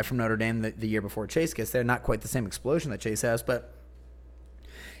big guy from Notre Dame the year before Chase gets there. Not quite the same explosion that Chase has, but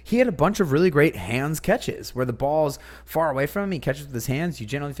he had a bunch of really great hands catches where the ball's far away from him. He catches with his hands. You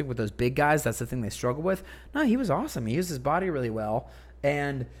generally think with those big guys, that's the thing they struggle with. No, he was awesome. He used his body really well.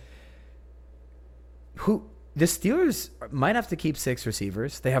 And the Steelers might have to keep 6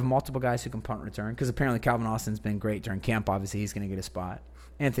 receivers. They have multiple guys who can punt return, because apparently Calvin Austin's been great during camp. Obviously, he's going to get a spot.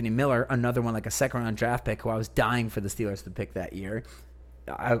 Anthony Miller, another one, like a second-round draft pick, who I was dying for the Steelers to pick that year.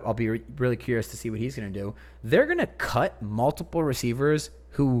 I'll be really curious to see what he's going to do. They're going to cut multiple receivers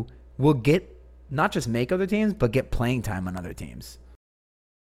who will get, not just make other teams, but get playing time on other teams.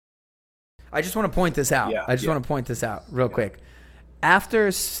 I just want to point this out. Want to point this out real quick.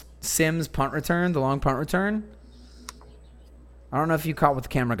 After Sims' punt return, the long punt return, I don't know if you caught what the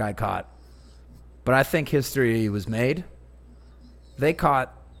camera guy caught, but I think history was made. They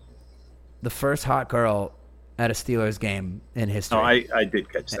caught the first hot girl at a Steelers game in history. No, I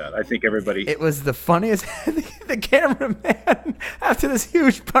did catch that. I think everybody... It was the funniest. The cameraman, after this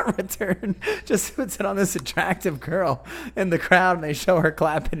huge punt return, just puts it on this attractive girl in the crowd, and they show her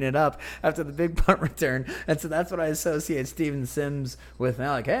clapping it up after the big punt return. And so that's what I associate Steven Sims with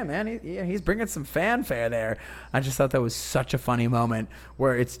now. Like, hey, man, he's bringing some fanfare there. I just thought that was such a funny moment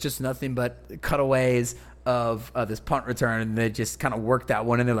where it's just nothing but cutaways of this punt return, and they just kind of worked that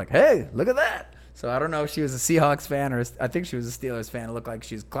one, and they're like, hey, look at that. So I don't know if she was a Seahawks fan, or I think she was a Steelers fan. It looked like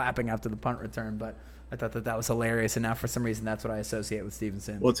she was clapping after the punt return, but I thought that was hilarious, and now for some reason that's what I associate with Steven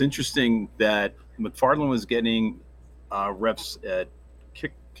Sims. Well, it's interesting that McFarland was getting reps at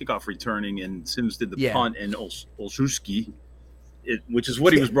kickoff returning, and Sims did the punt, and Olszewski, which is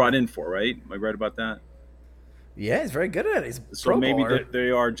what he was brought in for, right? Am I right about that? Yeah, he's very good at it. He's so maybe they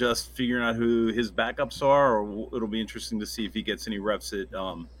are just figuring out who his backups are, or it'll be interesting to see if he gets any reps at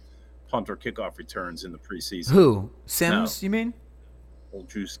punt or kickoff returns in the preseason. Who? Sims, you mean?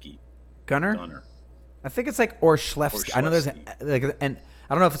 Olszewski. Gunner? I think it's like Orschlewski. I know there's and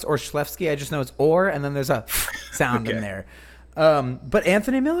I don't know if it's Orschlewski. I just know it's or, and then there's a sound in there. But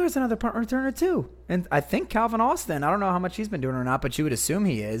Anthony Miller is another punt returner too. And I think Calvin Austin, I don't know how much he's been doing or not, but you would assume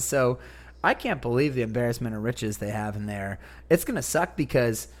he is. So I can't believe the embarrassment of riches they have in there. It's going to suck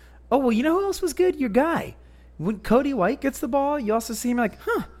because, you know who else was good? Your guy. When Cody White gets the ball, you also see him like,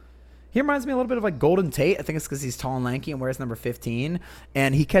 he reminds me a little bit of like Golden Tate. I think it's because he's tall and lanky and wears number 15.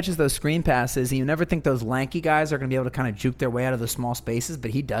 And he catches those screen passes. And you never think those lanky guys are going to be able to kind of juke their way out of those small spaces,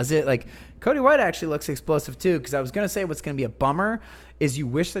 but he does it. Like Cody White actually looks explosive too, because I was going to say what's going to be a bummer is you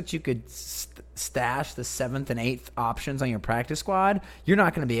wish that you could stash the 7th and 8th options on your practice squad. You're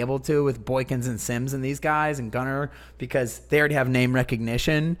not going to be able to with Boykins and Sims and these guys and Gunner, because they already have name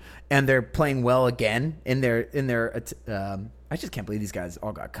recognition and they're playing well again in their I just can't believe these guys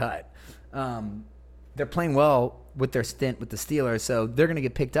all got cut. They're playing well with their stint with the Steelers, so they're going to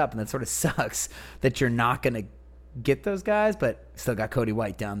get picked up, and that sort of sucks that you're not going to get those guys, but still got Cody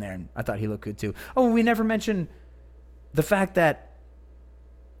White down there, and I thought he looked good too. We never mentioned the fact that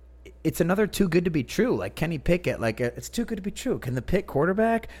it's another too good to be true, like Kenny Pickett. Like, it's too good to be true. Can the Pitt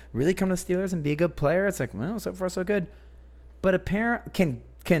quarterback really come to the Steelers and be a good player? It's like, well, so far so good. But can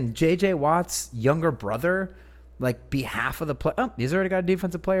can J.J. Watt's younger brother be half of the play? Oh, he's already got a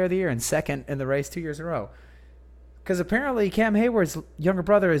defensive player of the year and second in the race 2 years in a row. Because apparently Cam Hayward's younger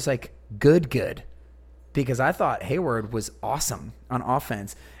brother is good. Because I thought Hayward was awesome on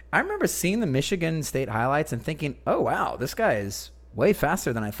offense. I remember seeing the Michigan State highlights and thinking, oh, wow, this guy is way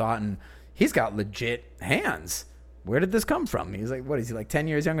faster than I thought. And he's got legit hands. Where did this come from? He's what is he, 10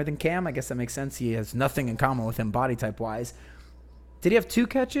 years younger than Cam? I guess that makes sense. He has nothing in common with him body type-wise. Did he have 2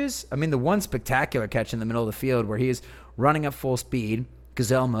 catches? I mean, the one spectacular catch in the middle of the field where he's running at full speed,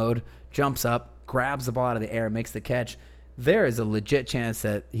 gazelle mode, jumps up, grabs the ball out of the air, makes the catch. There is a legit chance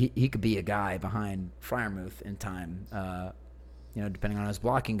that he could be a guy behind Freiermuth in time, depending on how his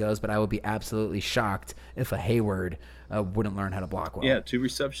blocking goes. But I would be absolutely shocked if a Hayward wouldn't learn how to block well. Yeah, 2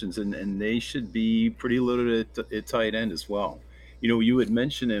 receptions, and they should be pretty loaded at tight end as well. You had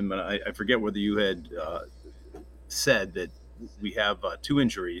mentioned him, and I forget whether you had said that we have 2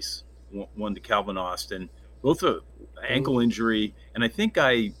 injuries, one to Calvin Austin, both an ankle injury, and I think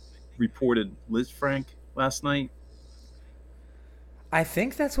I reported Liz Frank last night. I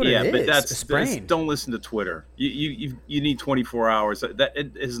think that's what it is. Yeah, but that's sprain. Don't listen to Twitter. You need 24 hours. That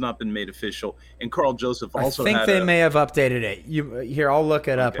it has not been made official. And Carl Joseph also. I think they may have updated it. I'll look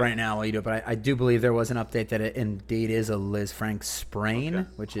it up right now while you do it. But I do believe there was an update that it indeed is a Liz Frank sprain,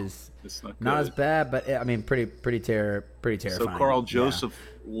 which is not as bad, but I mean pretty terrifying. So Carl Joseph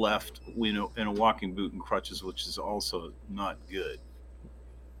left, in a walking boot and crutches, which is also not good.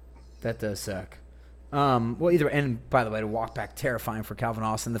 That does suck. And by the way, to walk back, terrifying for Calvin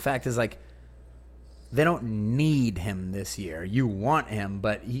Austin. The fact is, they don't need him this year. You want him,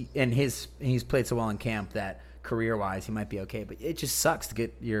 but he's played so well in camp that career-wise he might be okay. But it just sucks to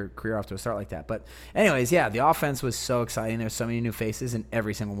get your career off to a start like that. But anyways, yeah, the offense was so exciting. There's so many new faces, and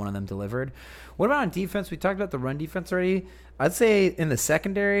every single one of them delivered. What about on defense? We talked about the run defense already. I'd say in the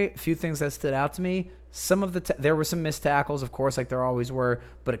secondary, a few things that stood out to me. Some of there were some missed tackles, of course, like there always were.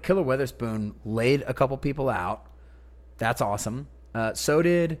 But Akilla Witherspoon laid a couple people out. That's awesome. So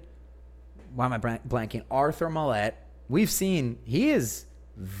did, why am I blanking? Arthur Millette. We've seen it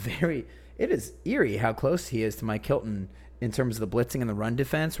is eerie how close he is to Mike Hilton in terms of the blitzing and the run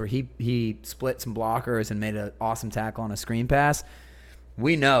defense, where he split some blockers and made an awesome tackle on a screen pass.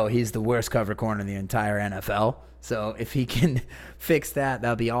 We know he's the worst cover corner in the entire NFL. So if he can fix that,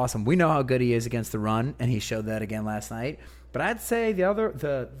 that'll be awesome. We know how good he is against the run, and he showed that again last night. But I'd say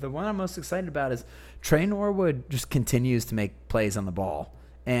the one I'm most excited about is Trey Norwood just continues to make plays on the ball.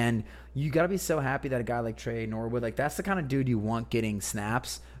 And you got to be so happy that a guy like Trey Norwood, that's the kind of dude you want getting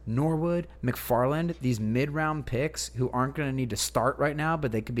snaps. Norwood, McFarland, these mid-round picks who aren't going to need to start right now,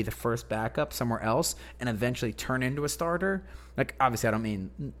 but they could be the first backup somewhere else and eventually turn into a starter. Obviously, I don't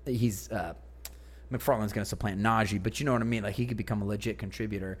mean he's McFarland's going to supplant Najee, but you know what I mean? He could become a legit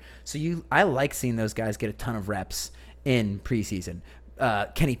contributor. So I like seeing those guys get a ton of reps in preseason.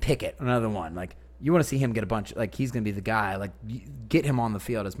 Kenny Pickett, another one. You want to see him get a bunch. He's going to be the guy. Get him on the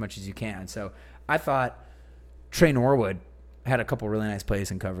field as much as you can. So I thought Trey Norwood had a couple really nice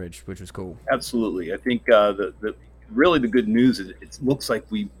plays in coverage, which was cool. Absolutely. I think the good news is it looks like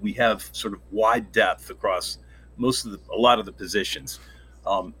we have sort of wide depth across a lot of the positions.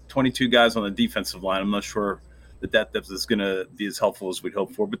 22 guys on the defensive line. I'm not sure that depth is going to be as helpful as we'd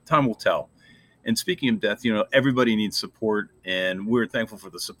hope for, but time will tell. And speaking of depth, everybody needs support, and we're thankful for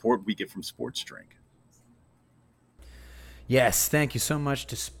the support we get from Sports Drink. Yes, thank you so much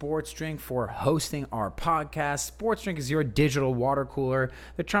to Sports Drink for hosting our podcast. Sports Drink is your digital water cooler.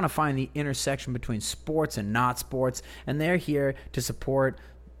 They're trying to find the intersection between sports and not sports, and they're here to support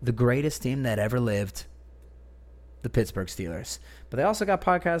the greatest team that ever lived, the Pittsburgh Steelers. But they also got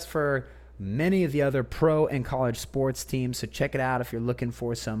podcasts for many of the other pro and college sports teams, so check it out if you're looking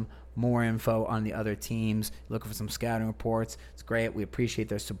for some more info on the other teams, looking for some scouting reports. It's great. We appreciate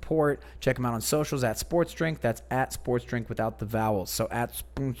their support. Check them out on socials at Sports Drink. That's at Sports Drink without the vowels. So at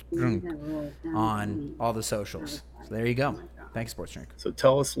Sports Drink on all the socials. So there you go. Thanks, Sports Drink. So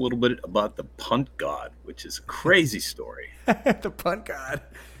tell us a little bit about the punt god, which is a crazy story. The punt god.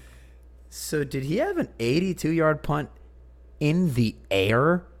 So did he have an 82-yard punt in the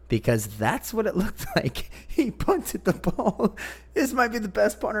air? Because that's what it looked like. He punted the ball. This might be the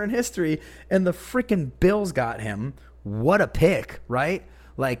best punter in history. And the freaking Bills got him. What a pick, right?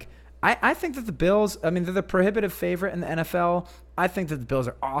 I think that the Bills, they're the prohibitive favorite in the NFL. I think that the Bills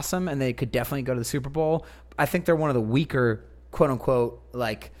are awesome, and they could definitely go to the Super Bowl. I think they're one of the weaker, quote-unquote,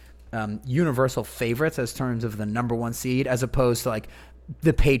 universal favorites as terms of the number one seed, as opposed to,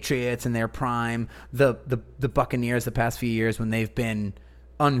 the Patriots in their prime, the Buccaneers the past few years when they've been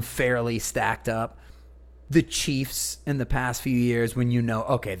unfairly stacked up. the Chiefs in the past few years when you know,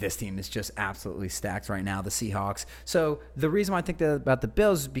 okay, this team is just absolutely stacked right now, the Seahawks. So the reason why I think that about the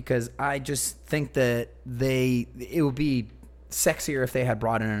Bills is because I just think that it would be sexier if they had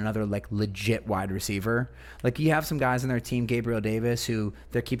brought in another like legit wide receiver. Like you have some guys in their team, Gabriel Davis, who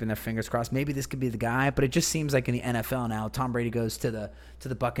they're keeping their fingers crossed. Maybe this could be the guy, but it just seems like in the NFL now, Tom Brady goes to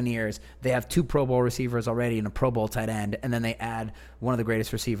the Buccaneers. They have 2 Pro Bowl receivers already and a Pro Bowl tight end, and then they add one of the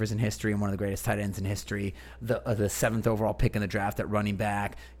greatest receivers in history and one of the greatest tight ends in history, the 7th overall pick in the draft at running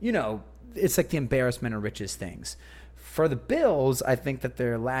back. You know, it's like the embarrassment of riches things. For the Bills, I think that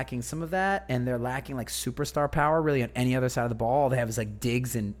they're lacking some of that, and they're lacking like superstar power really on any other side of the ball. All they have is like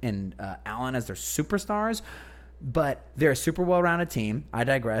Diggs and Allen as their superstars, but they're a super well-rounded team. I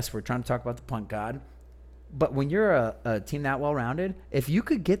digress. We're trying to talk about the punt god. But when you're a team that well-rounded, if you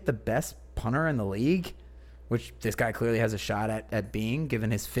could get the best punter in the league, which this guy clearly has a shot at being,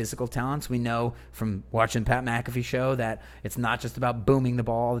 given his physical talents. We know from watching Pat McAfee show that it's not just about booming the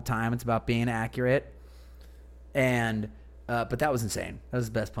ball all the time. It's about being accurate. And but that was insane. That was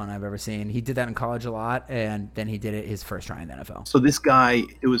the best punt I've ever seen. He did that in college a lot, and then he did it his first try in the NFL. So this guy,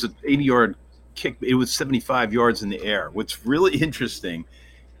 it was an 80-yard kick. It was 75 yards in the air. What's really interesting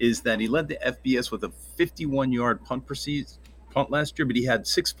is that he led the FBS with a 51-yard punt last year, but he had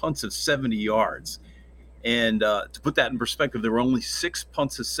 6 punts of 70 yards. And to put that in perspective, there were only 6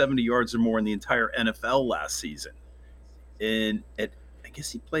 punts of 70 yards or more in the entire NFL last season. And I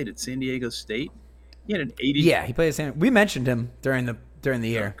guess he played at San Diego State. He had an 80. Yeah, he played at San. We mentioned him during the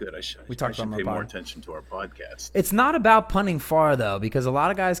year. Oh, good. We talked about him. Pay more attention to our podcast. It's not about punting far though, because a lot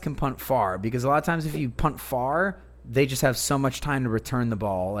of guys can punt far. Because a lot of times, if you punt far, they just have so much time to return the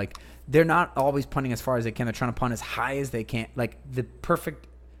ball. Like they're not always punting as far as they can. They're trying to punt as high as they can. Like the perfect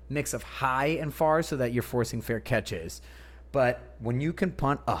mix of high and far, so that you're forcing fair catches. But when you can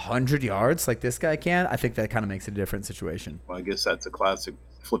punt 100 yards like this guy can, I think that kind of makes it a different situation. Well, I guess that's a classic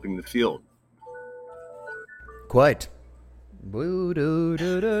flipping the field. Quite.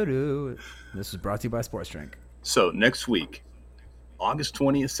 This is brought to you by Sports Drink. So next week, August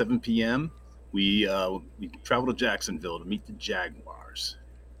 20th, 7 p.m., we travel to Jacksonville to meet the Jaguars.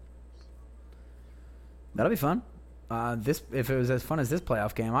 That'll be fun. If it was as fun as this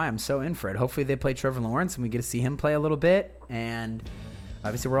playoff game, I am so in for it. Hopefully they play Trevor Lawrence and we get to see him play a little bit. And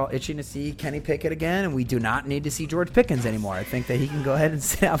obviously we're all itching to see Kenny Pickett again, and we do not need to see George Pickens anymore. I think that he can go ahead and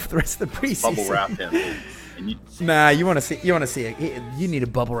sit out for the rest of the preseason. Bubble wrap him. You want to see it. You need to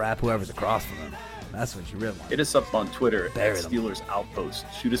bubble wrap whoever's across from him. That's what you really want. Hit us up on Twitter at Steelers Outpost.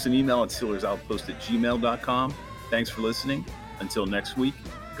 Shoot us an email at SteelersOutpost@gmail.com. Thanks for listening. Until next week,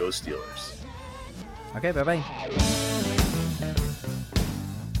 go Steelers. Okay, bye-bye.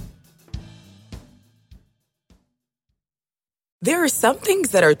 There are some things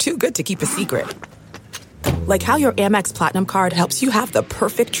that are too good to keep a secret. Like how your Amex Platinum card helps you have the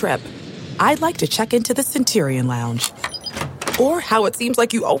perfect trip. I'd like to check into the Centurion Lounge. Or how it seems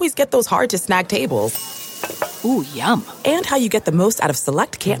like you always get those hard-to-snag tables. Ooh, yum. And how you get the most out of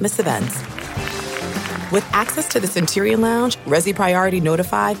select can't-miss events. With access to the Centurion Lounge, Resi Priority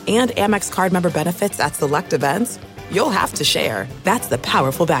Notified, and Amex card member benefits at select events, you'll have to share. That's the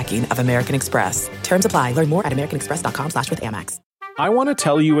powerful backing of American Express. Terms apply. Learn more at americanexpress.com/withAmex. I want to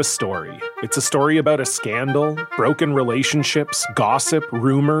tell you a story. It's a story about a scandal, broken relationships, gossip,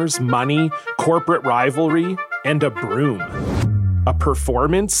 rumors, money, corporate rivalry, and a broom. A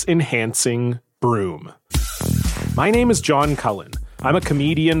performance-enhancing broom. My name is John Cullen. I'm a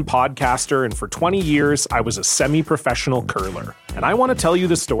comedian, podcaster, and for 20 years, I was a semi-professional curler. And I want to tell you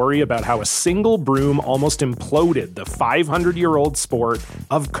the story about how a single broom almost imploded the 500-year-old sport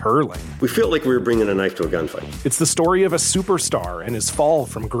of curling. We felt like we were bringing a knife to a gunfight. It's the story of a superstar and his fall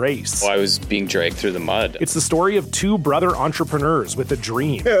from grace. I was being dragged through the mud. It's the story of two brother entrepreneurs with a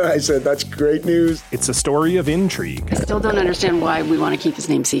dream. I said, that's great news. It's a story of intrigue. I still don't understand why we want to keep his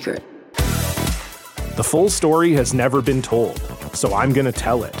name secret. The full story has never been told, so I'm going to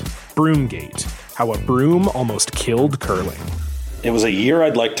tell it. Broomgate, how a broom almost killed curling. It was a year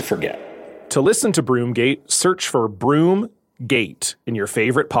I'd like to forget. To listen to Broomgate, search for Broomgate in your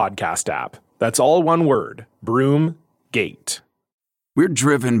favorite podcast app. That's all one word, Broomgate. We're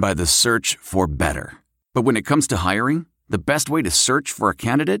driven by the search for better. But when it comes to hiring, the best way to search for a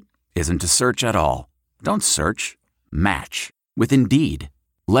candidate isn't to search at all. Don't search, match with Indeed.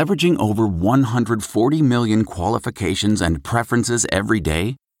 Leveraging over 140 million qualifications and preferences every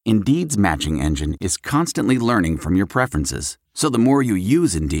day, Indeed's matching engine is constantly learning from your preferences. So the more you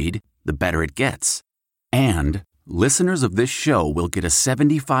use Indeed, the better it gets. And listeners of this show will get a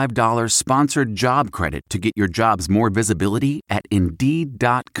 $75 sponsored job credit to get your jobs more visibility at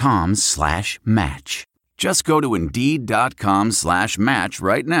Indeed.com/match. Just go to Indeed.com/match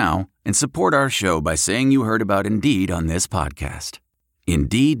right now and support our show by saying you heard about Indeed on this podcast.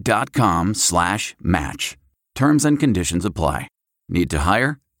 Indeed.com/match. Terms and conditions apply. Need to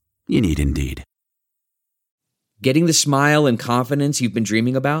hire? You need Indeed. Getting the smile and confidence you've been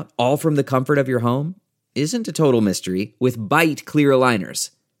dreaming about, all from the comfort of your home, isn't a total mystery with Byte clear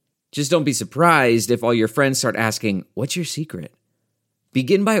aligners. Just don't be surprised if all your friends start asking, "What's your secret?"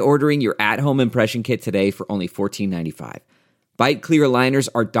 Begin by ordering your at-home impression kit today for only $14.95. Byte clear aligners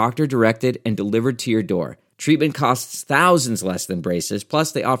are doctor-directed and delivered to your door. Treatment costs thousands less than braces,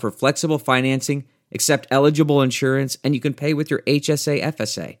 plus they offer flexible financing, accept eligible insurance, and you can pay with your HSA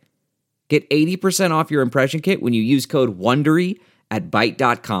FSA. Get 80% off your impression kit when you use code WONDERY at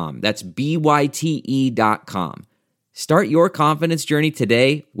Byte.com. That's BYTE.com. Start your confidence journey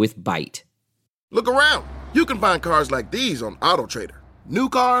today with Byte. Look around. You can find cars like these on AutoTrader. New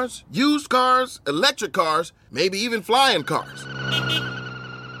cars, used cars, electric cars, maybe even flying cars.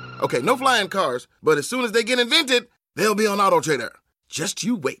 Okay, no flying cars, but as soon as they get invented, they'll be on AutoTrader. Just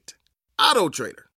you wait. AutoTrader.